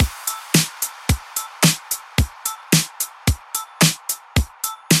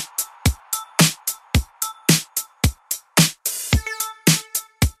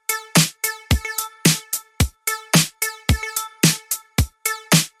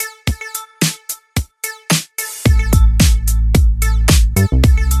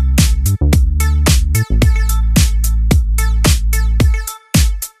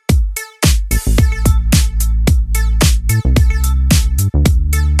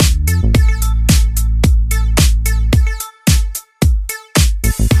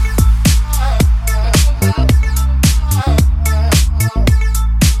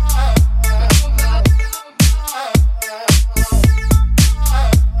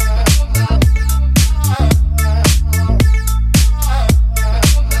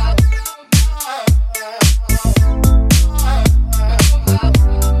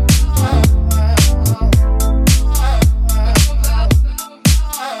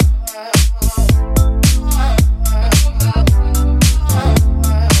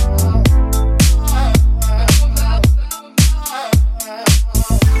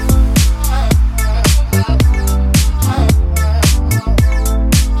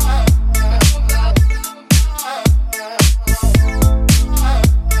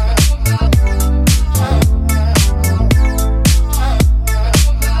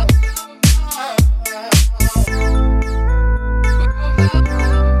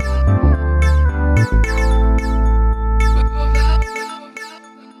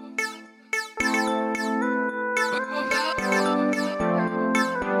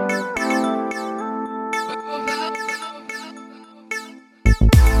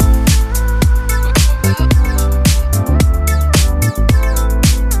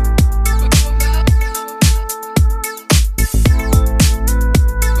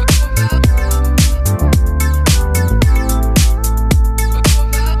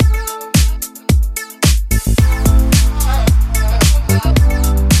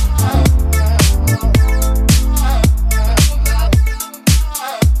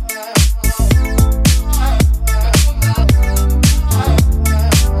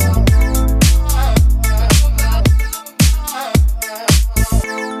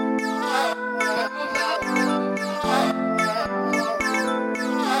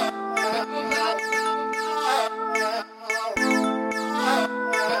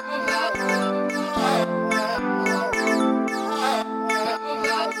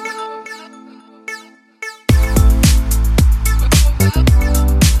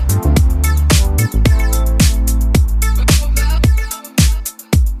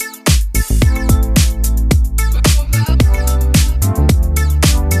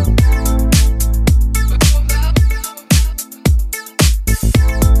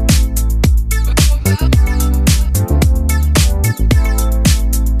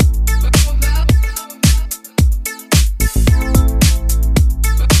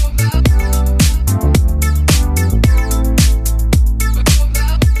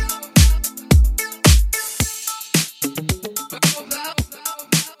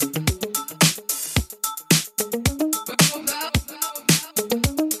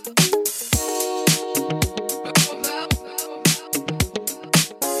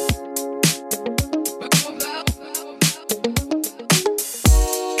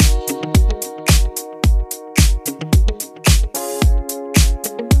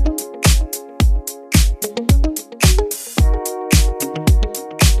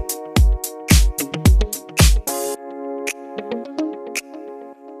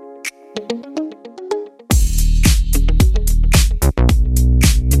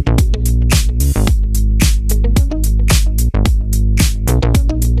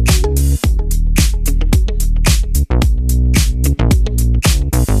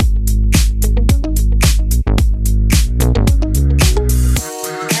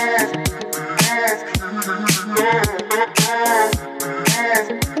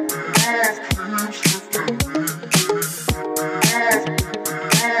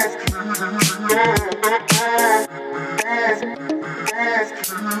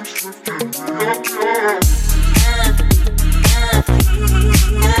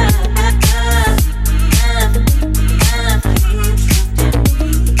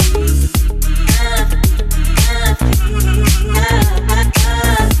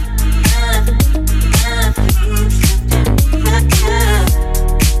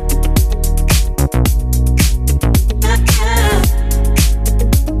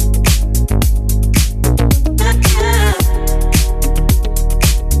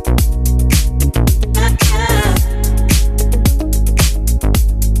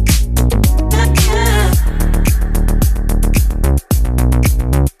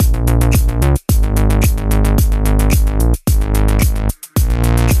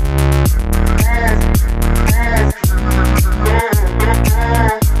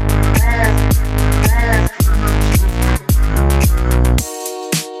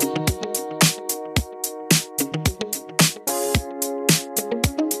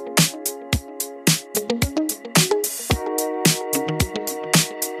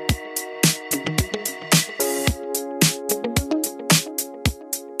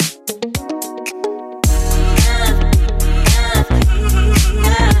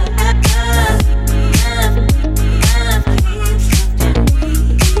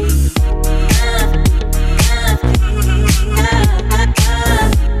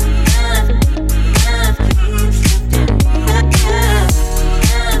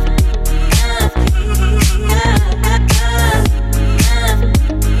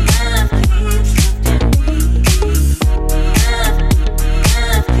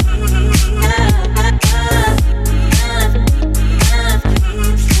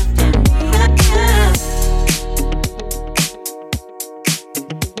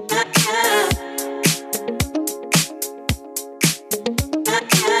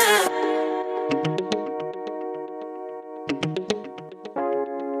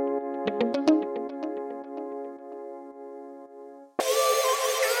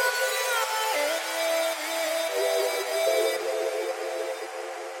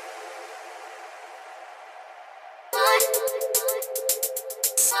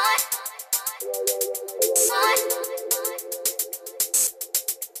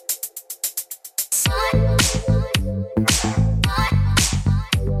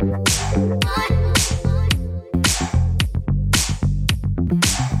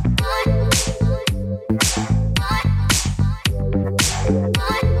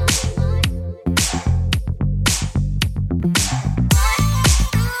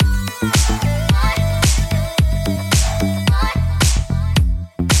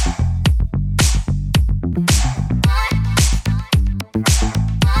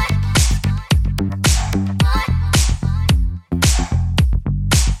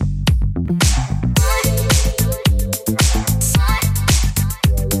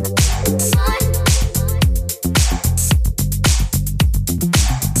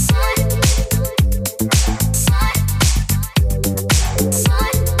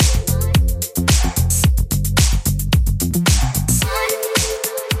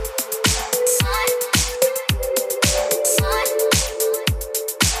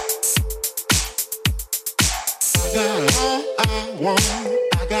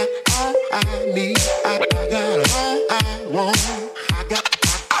got all I need. I got all I want. I got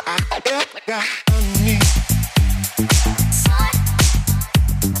I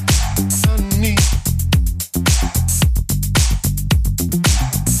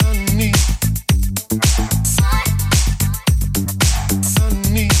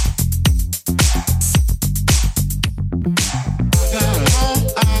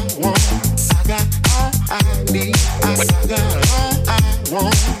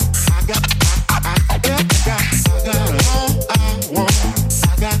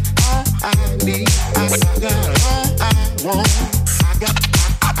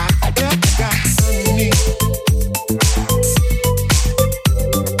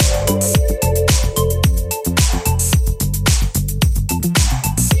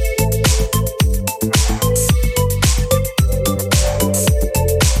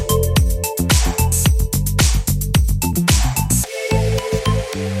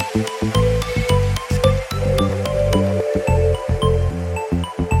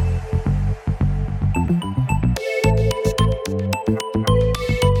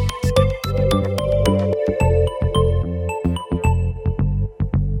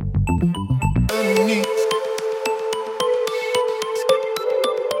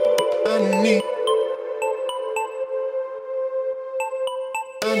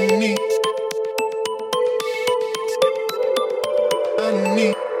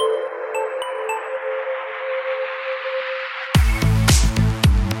need.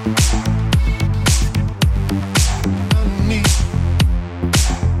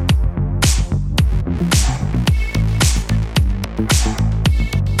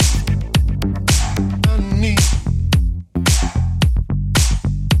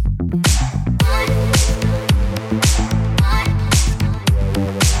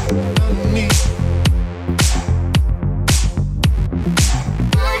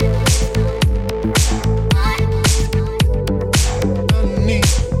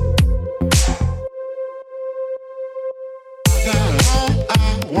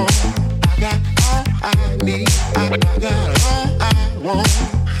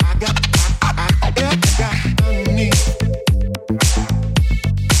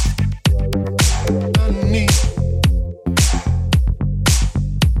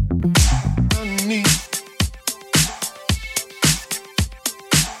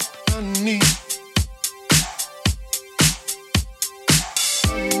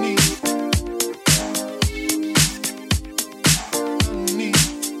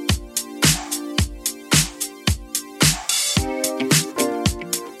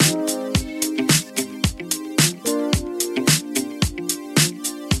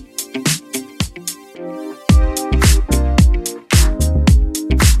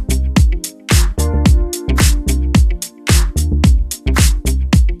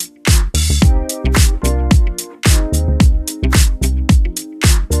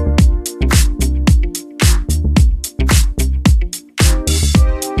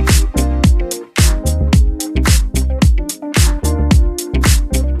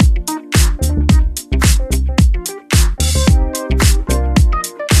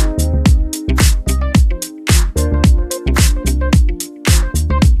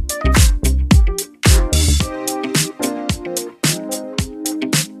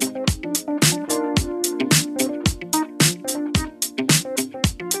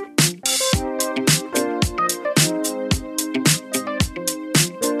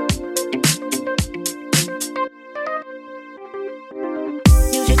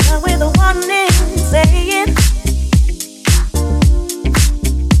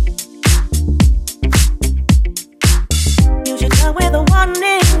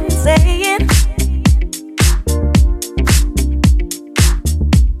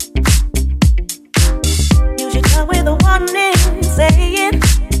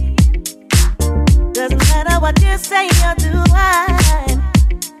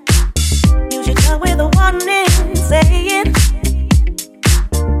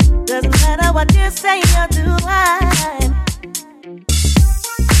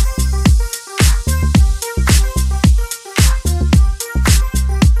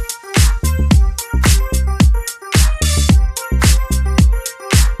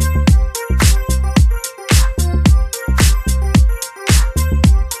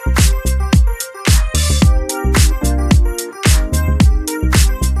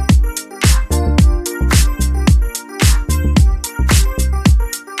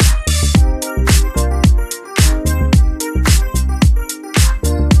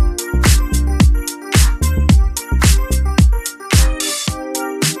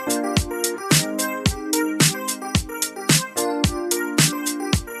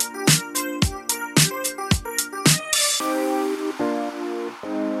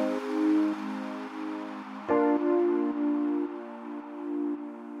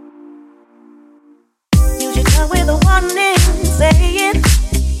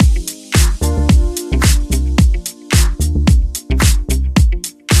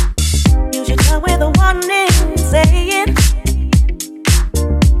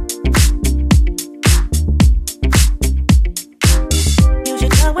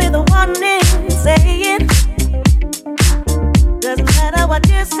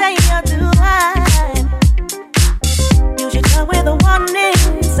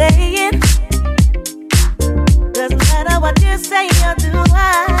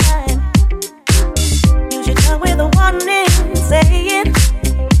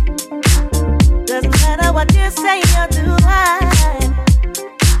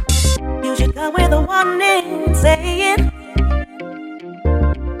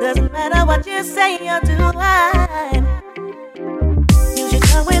 Doesn't matter what you say or do, you should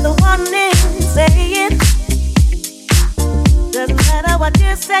come with a warning, say it. Doesn't matter what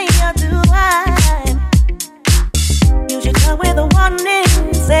you say or do, you should come with a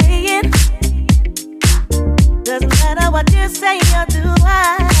warning, say it. Doesn't matter what you say or do,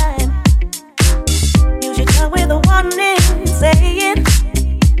 you should come with a warning, say it.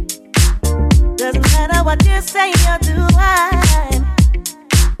 Doesn't matter what you say or do,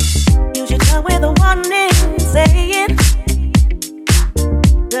 you should come with a warning, say it.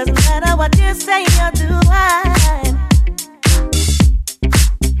 Doesn't matter what you say or do,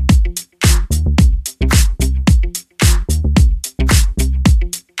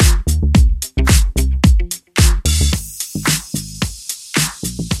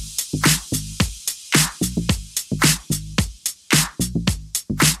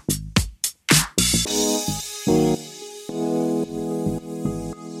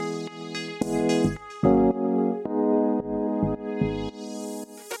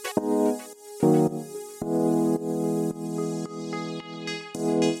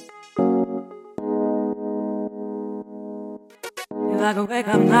 I could wake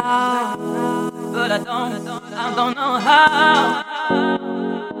up now, but I don't know how.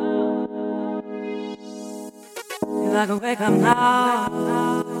 If I could wake up now,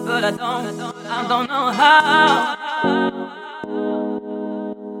 but I don't know how.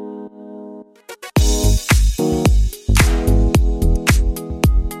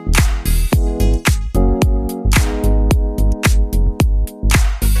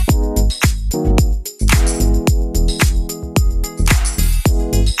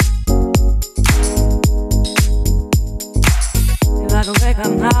 I could wake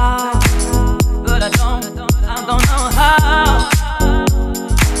up now, but I don't know how.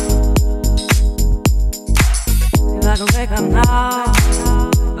 If I could wake up now,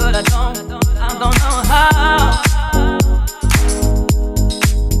 but I don't know how. If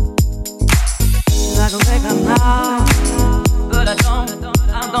I could wake up now, but I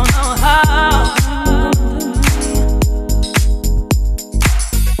don't know how.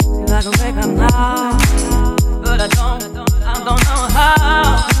 If I could wake up now, but I don't know how.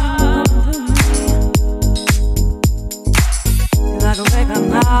 If I could wake up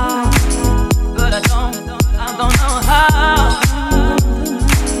now, but I don't know how.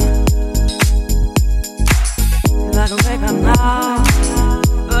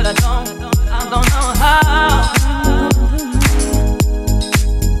 If I could wake up now, but I don't know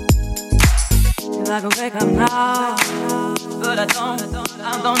how. If I could wake up now, but I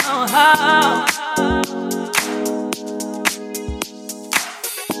don't know how.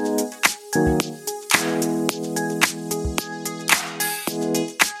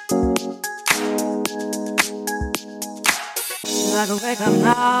 I could wake up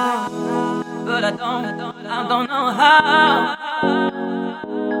now, but I don't know how.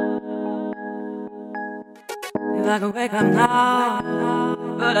 If I could wake up now,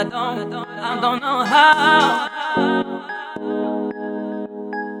 but I don't know how.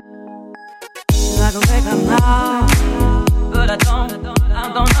 If I could wake up now, but I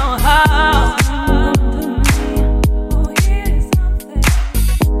don't know how.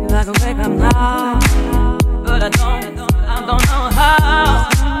 If I could wake up now, but I don't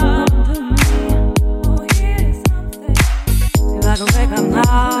know how. If I could wake up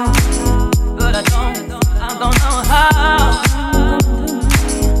now, but I don't know how.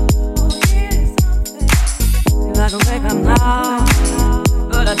 If I could wake up now,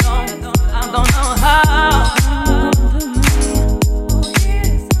 but I don't know how.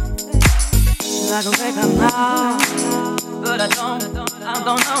 If I could wake up now, but I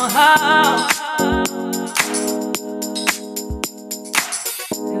don't know how.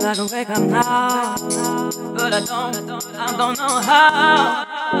 If I could wake up now, but I don't know how.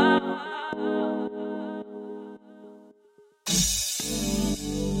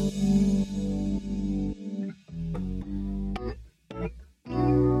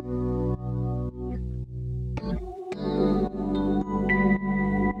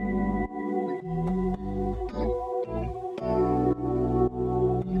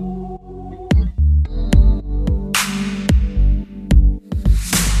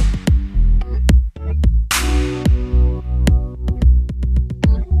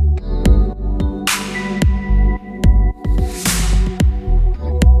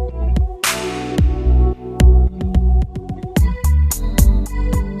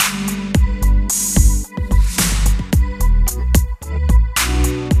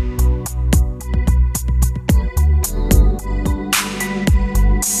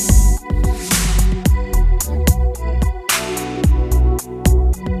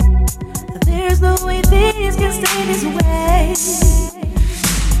 stay this way,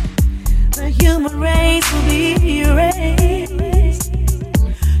 the human race will be erased.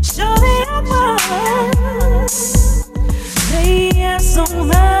 Surely I must. They have so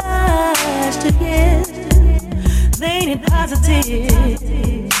much to give. They need positive.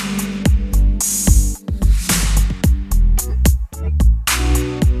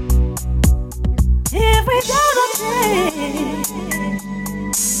 If we gonna change,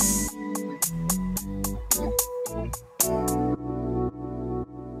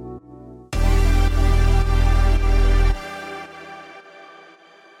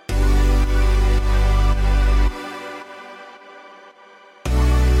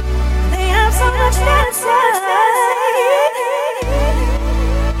 they have so much to say.